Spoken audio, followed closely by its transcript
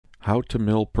How to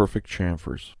mill perfect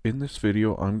chamfers. In this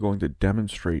video, I'm going to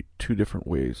demonstrate two different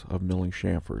ways of milling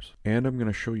chamfers, and I'm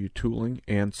going to show you tooling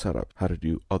and setup, how to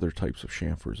do other types of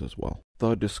chamfers as well.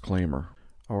 The disclaimer.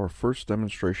 Our first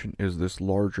demonstration is this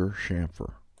larger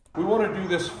chamfer. We want to do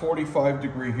this 45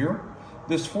 degree here.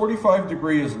 This 45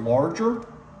 degree is larger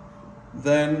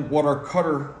than what our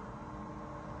cutter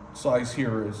size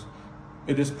here is.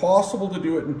 It is possible to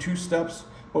do it in 2 steps,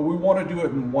 but we want to do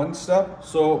it in 1 step.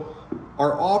 So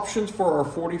our options for our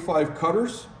 45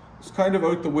 cutters is kind of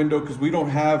out the window because we don't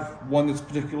have one that's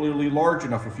particularly large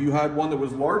enough. If you had one that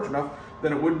was large enough,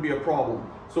 then it wouldn't be a problem.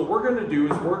 So what we're going to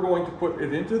do is we're going to put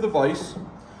it into the vise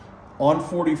on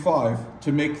 45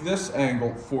 to make this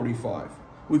angle 45.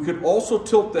 We could also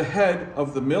tilt the head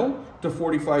of the mill to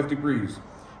 45 degrees.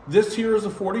 This here is a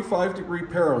 45 degree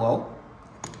parallel,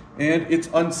 and it's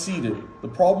unseated. The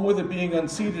problem with it being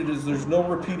unseated is there's no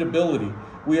repeatability.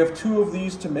 We have 2 of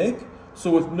these to make, so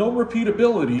with no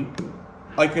repeatability,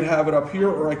 I could have it up here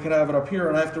or I could have it up here,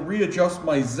 and I have to readjust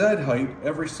my Z height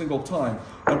every single time.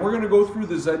 And we're going to go through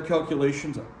the Z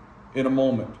calculations in a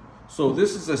moment. So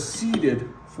this is a seated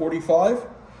 45.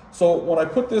 So when I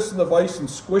put this in the vise and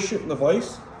squish it in the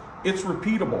vise, it's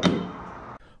repeatable.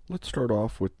 Let's start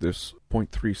off with this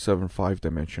 0.375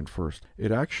 dimension first.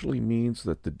 It actually means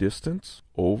that the distance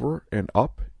over and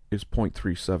up is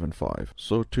 0.375.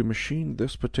 So to machine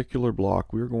this particular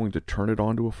block, we're going to turn it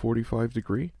onto a 45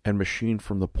 degree and machine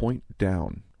from the point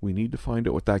down. We need to find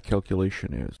out what that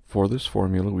calculation is. For this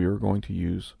formula, we are going to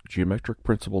use geometric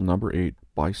principle number 8,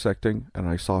 bisecting an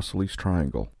isosceles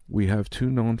triangle. We have 2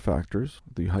 known factors.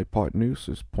 The hypotenuse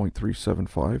is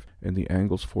 0.375 and the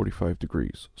angle is 45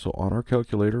 degrees. So on our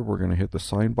calculator, we're going to hit the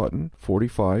sign button.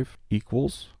 45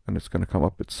 equals, and it's going to come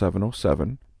up at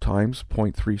 707, times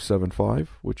 0.375,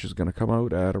 which is going to come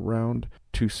out at around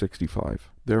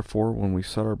 265. Therefore, when we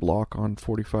set our block on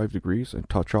 45 degrees and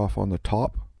touch off on the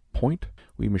top point,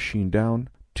 we machine down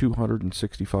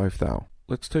 265 thou.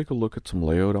 Let's take a look at some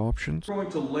layout options. We're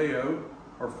going to lay out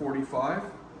our 45.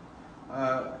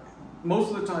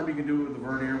 Most of the time you can do it with a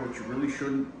vernier, which you really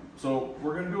shouldn't. So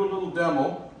we're going to do a little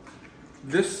demo.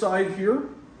 This side here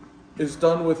is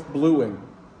done with bluing.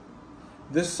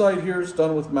 This side here is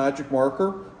done with magic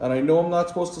marker. And I know I'm not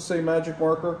supposed to say magic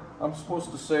marker. I'm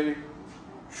supposed to say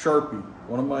Sharpie.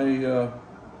 One of my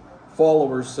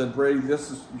followers said, Ray, you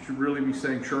should really be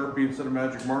saying Sharpie instead of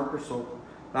magic marker. So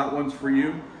that one's for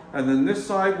you. And then this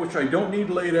side, which I don't need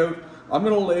laid out, I'm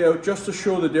going to lay out just to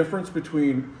show the difference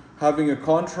between having a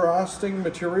contrasting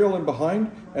material in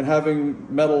behind and having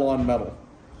metal on metal.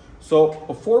 So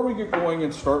before we get going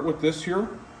and start with this here,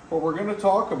 what we're going to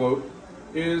talk about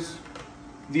is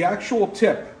the actual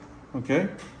tip, okay?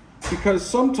 Because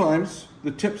sometimes the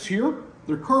tips here,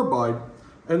 they're carbide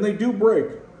and they do break.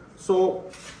 So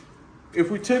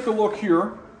if we take a look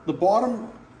here, the bottom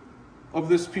of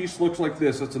this piece looks like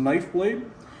this. It's a knife blade,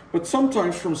 but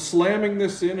sometimes from slamming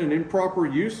this in and improper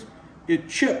use, it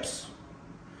chips.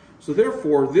 So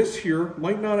therefore, this here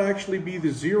might not actually be the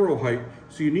 0 height,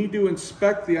 so you need to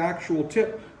inspect the actual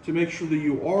tip to make sure that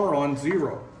you are on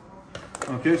 0.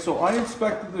 Okay, so I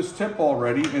inspected this tip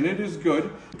already, and it is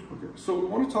good. Okay, so we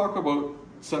want to talk about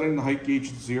setting the height gauge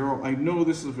to 0. I know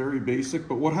this is very basic,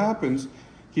 but what happens,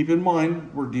 keep in mind,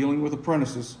 we're dealing with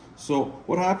apprentices. So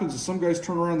what happens is some guys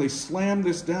turn around, they slam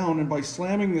this down, and by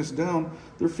slamming this down,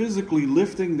 they're physically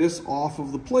lifting this off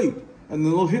of the plate. And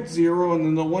then they'll hit 0, and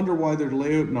then they'll wonder why their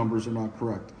layout numbers are not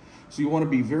correct. So you want to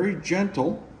be very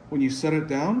gentle when you set it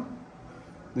down.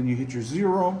 Then you hit your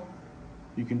 0.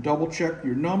 You can double check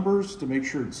your numbers to make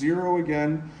sure it's 0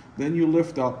 again. Then you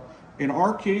lift up. In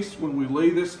our case, when we lay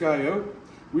this guy out,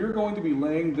 we're going to be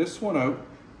laying this one out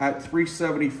at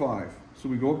 375. So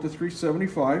we go up to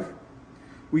 375.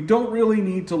 We don't really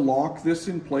need to lock this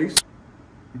in place.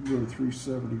 We can go to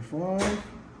 375.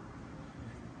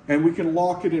 And we can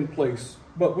lock it in place,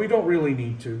 but we don't really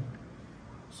need to.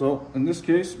 So in this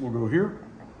case, we'll go here,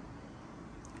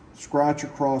 scratch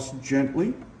across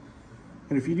gently.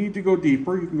 And if you need to go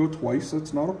deeper, you can go twice.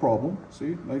 That's not a problem.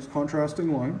 See, nice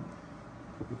contrasting line.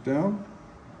 Flip it down.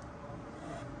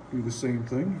 Do the same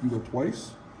thing. You can go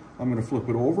twice. I'm going to flip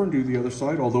it over and do the other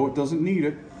side, although it doesn't need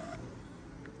it.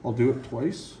 I'll do it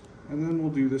twice, and then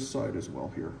we'll do this side as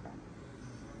well here.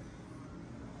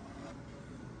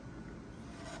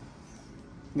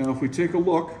 Now if we take a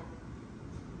look,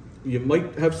 you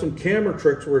might have some camera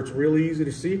tricks where it's really easy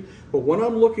to see, but when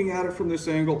I'm looking at it from this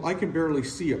angle, I can barely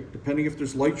see it, depending if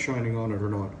there's light shining on it or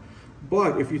not.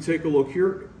 But if you take a look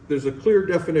here, there's a clear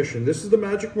definition. This is the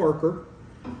magic marker,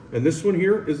 and this one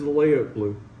here is the layout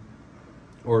glue,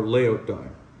 or layout die.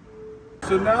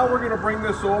 So now we're going to bring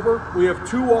this over. We have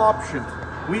 2 options.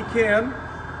 we can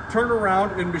turn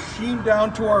around and machine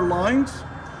down to our lines,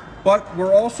 but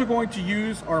we're also going to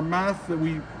use our math that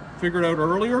we figured out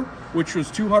earlier, which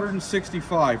was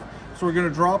 265. So we're going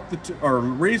to drop or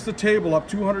raise the table up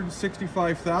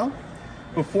 265 thou.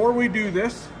 Before we do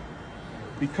this,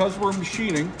 because we're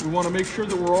machining, we want to make sure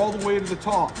that we're all the way to the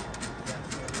top.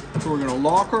 So we're going to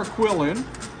lock our quill in.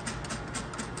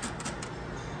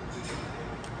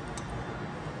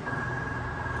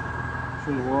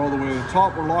 So that we're all the way to the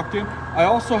top, we're locked in. I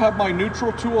also have my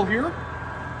neutral tool here,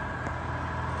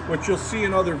 which you'll see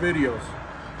in other videos.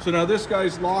 So now this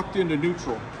guy's locked into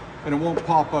neutral and it won't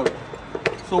pop out.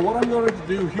 So what I'm going to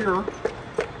do here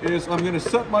is I'm going to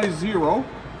set my 0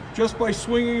 just by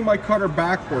swinging my cutter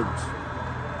backwards.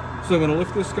 So I'm going to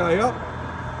lift this guy up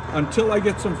until I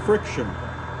get some friction.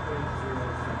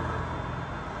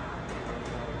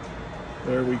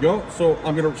 There we go. So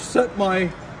I'm going to set my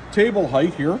table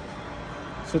height here.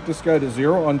 Set this guy to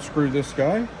 0, unscrew this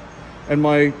guy, and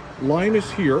my line is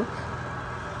here.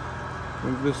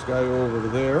 Move this guy over to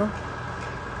there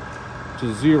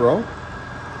to 0.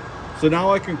 So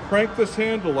now I can crank this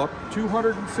handle up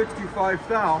 265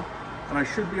 thou, and I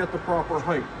should be at the proper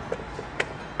height.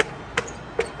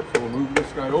 So we'll move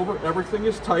this guy over. Everything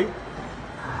is tight.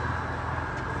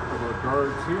 Have our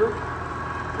guards here.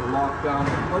 We're locked down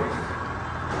in place.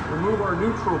 Remove our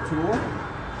neutral tool.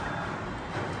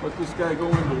 Let this guy go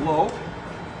into low.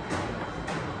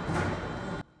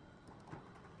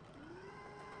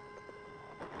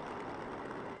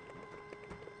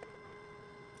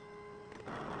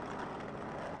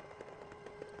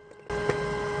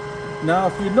 Now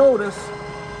if you notice,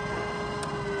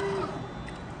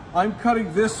 I'm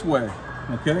cutting this way,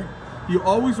 okay? You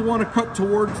always want to cut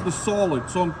towards the solid.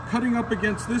 So I'm cutting up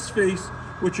against this face,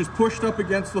 which is pushed up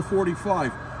against the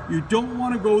 45. You don't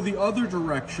want to go the other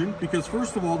direction because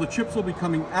first of all, the chips will be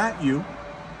coming at you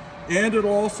and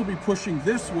it'll also be pushing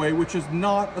this way, which is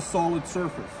not a solid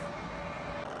surface.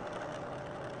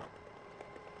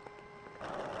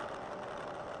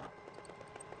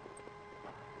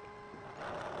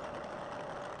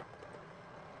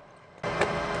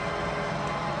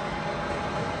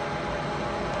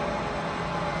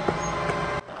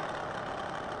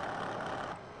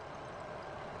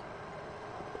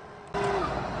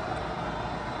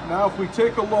 Now if we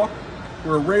take a look,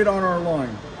 we're right on our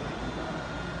line.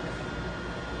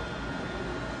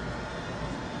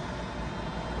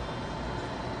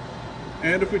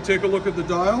 And if we take a look at the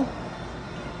dial,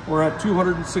 we're at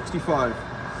 265.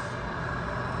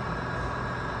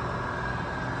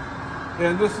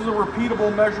 And this is a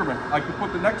repeatable measurement. I could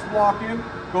put the next block in,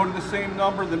 go to the same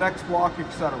number, the next block,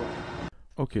 etc.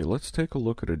 Okay, let's take a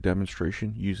look at a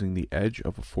demonstration using the edge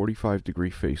of a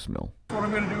 45-degree face mill. What I'm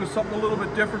going to do is something a little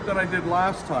bit different than I did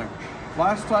last time.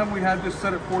 Last time we had this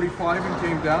set at 45 and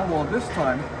came down. Well, this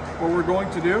time what we're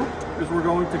going to do is we're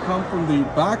going to come from the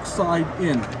back side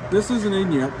in. This isn't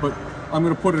in yet, but I'm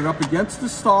going to put it up against the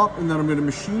stop and then I'm going to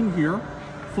machine here,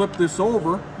 flip this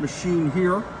over, machine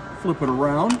here, flip it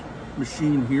around,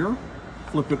 machine here,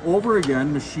 flip it over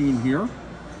again, machine here,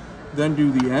 then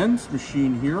do the ends,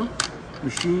 machine here,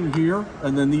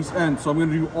 and then these ends. So I'm going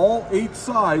to do all 8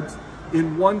 sides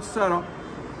in one setup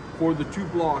for the 2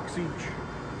 blocks each.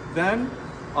 Then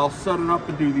I'll set it up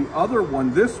and do the other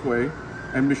one this way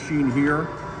and machine here,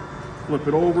 flip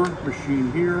it over,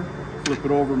 machine here, flip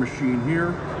it over, machine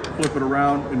here, flip it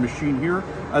around and machine here.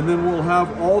 And then we'll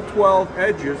have all 12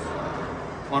 edges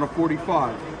on a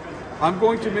 45. I'm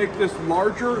going to make this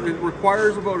larger. It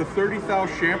requires about a 30 thou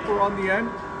chamfer on the end.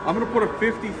 I'm going to put a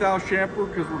 50 thou chamfer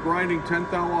because we're grinding 10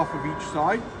 thou off of each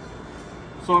side.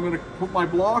 So I'm going to put my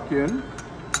block in,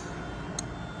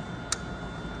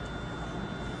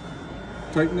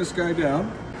 tighten this guy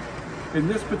down. In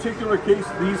this particular case,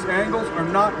 these angles are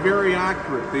not very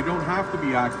accurate. They don't have to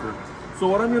be accurate. So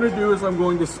what I'm going to do is I'm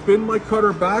going to spin my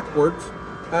cutter backwards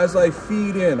as I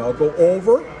feed in. I'll go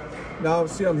over. Now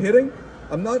see I'm hitting.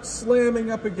 I'm not slamming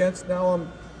up against. Now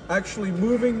I'm actually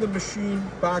moving the machine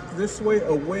back this way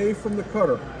away from the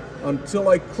cutter until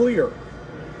I clear.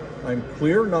 I'm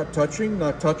clear, not touching,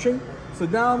 not touching. So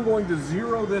now I'm going to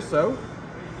zero this out.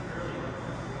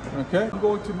 Okay, I'm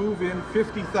going to move in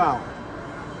 50 thou.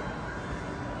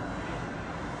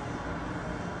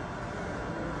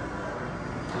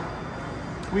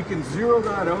 We can zero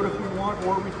that out if we want,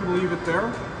 or we can leave it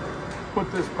there. Put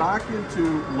this back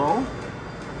into low.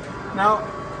 Now,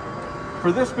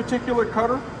 for this particular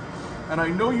cutter, and I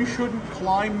know you shouldn't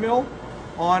climb mill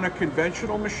on a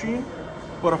conventional machine,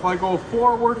 but if I go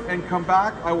forward and come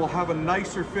back, I will have a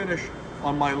nicer finish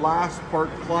on my last part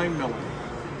climb milling.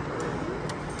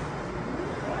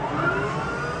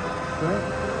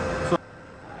 Okay. So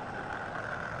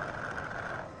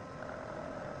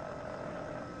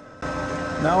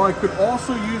Now I could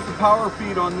also use the power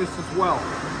feed on this as well,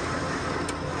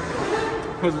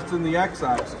 because it's in the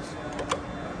x-axis.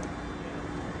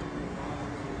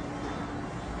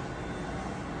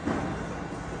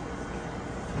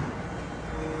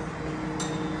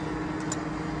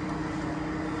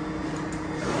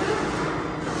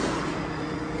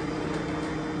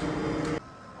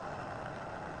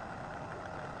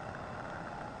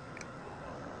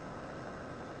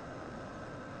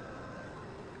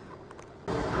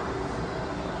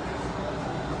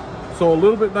 So a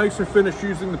little bit nicer finish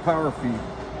using the power feed.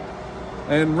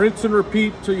 And rinse and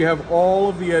repeat till you have all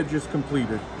of the edges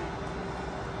completed.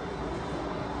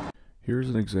 Here's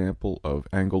an example of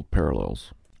angled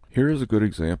parallels. Here is a good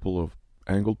example of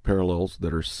angled parallels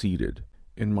that are seated.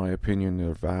 In my opinion,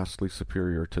 they're vastly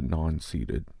superior to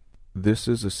non-seated. This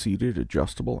is a seated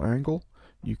adjustable angle.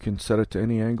 You can set it to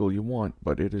any angle you want,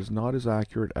 but it is not as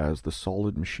accurate as the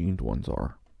solid machined ones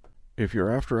are. If you're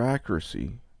after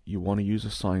accuracy, you want to use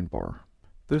a sine bar.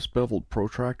 This beveled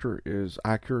protractor is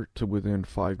accurate to within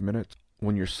 5 minutes.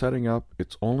 When you're setting up,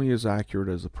 it's only as accurate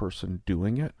as the person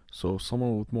doing it, so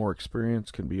someone with more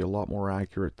experience can be a lot more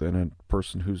accurate than a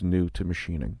person who's new to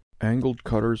machining. Angled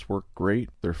cutters work great,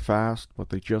 they're fast, but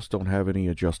they just don't have any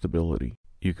adjustability.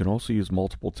 You can also use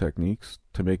multiple techniques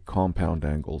to make compound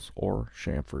angles, or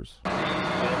chamfers.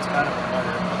 Yeah, it's kind of a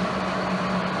butter.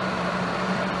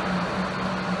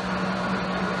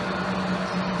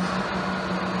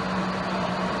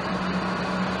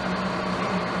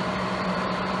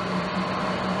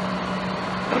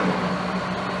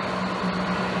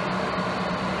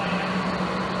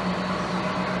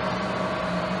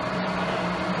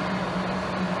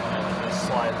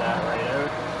 Slide that right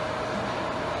out.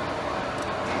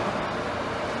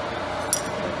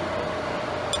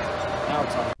 Now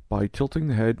it's on. By tilting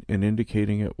the head and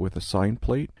indicating it with a sine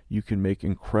plate, you can make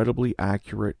incredibly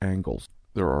accurate angles.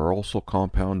 There are also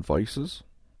compound vices.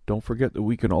 Don't forget that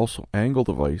we can also angle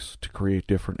the vise to create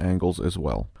different angles as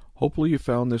well. Hopefully you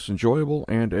found this enjoyable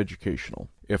and educational.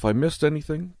 If I missed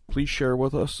anything, please share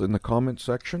with us in the comment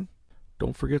section.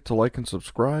 Don't forget to like and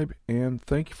subscribe, and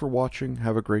thank you for watching.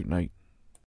 Have a great night.